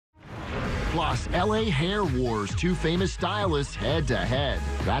Plus, LA Hair Wars, 2 famous stylists head-to-head.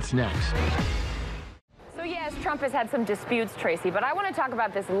 That's next. So yes, Trump has had some disputes, Tracy, but I want to talk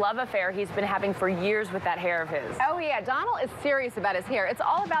about this love affair he's been having for years with that hair of his. Oh yeah, Donald is serious about his hair. It's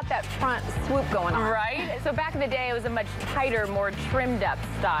all about that front swoop going on. Right? So back in the day, it was a much tighter, more trimmed up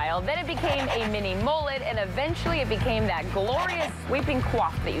style. Then it became a mini mullet, and eventually it became that glorious sweeping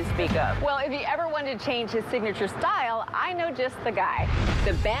coif that you speak of. Well, if you ever wanted to change his signature style, I know just the guy.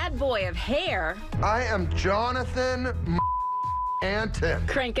 The bad boy of hair. I am Jonathan Antin.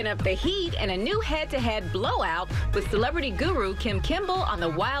 Cranking up the heat in a new head-to-head blowout with celebrity guru Kim Kimble on the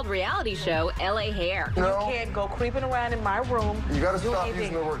wild reality show LA Hair. No. You can't go creeping around in my room. You gotta stop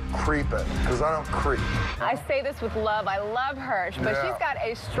using the word creeping, because I don't creep. I say this with love. I love her, but she's got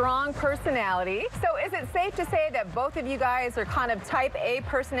a strong personality. So is it safe to say that both of you guys are kind of type A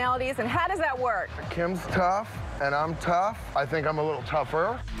personalities, and how does that work? Kim's tough, and I'm tough. I think I'm a little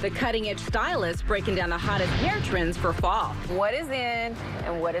tougher. The cutting-edge stylist breaking down the hottest hair trends for fall. What is in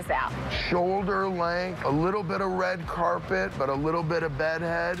and what is out? Shoulder length, a little bit of red carpet, but a little bit of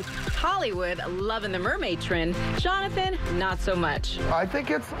bedhead. Hollywood loving the mermaid trend. Jonathan, not so much. I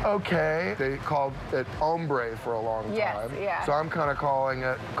think it's okay. They called it ombre for a long time. Yes, yeah. So I'm kind of calling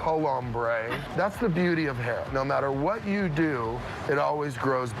it colombre. That's the beauty of hair. No matter what you do, it always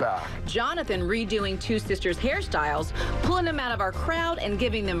grows back. Jonathan redoing two sisters' hairstyles, pulling them out of our crowd and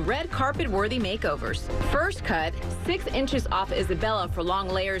giving them red carpet-worthy makeovers. First cut, 6 inches off Isabella for long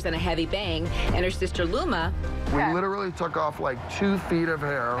layers and a heavy bang, and her sister Luma. We literally took off like 2 feet of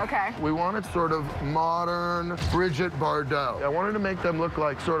hair. Okay. We wanted sort of modern Bridget Bardot. I wanted to make them look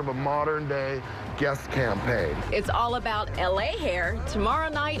like sort of a modern day Guess campaign. It's all about LA hair tomorrow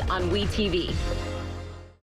night on WeTV.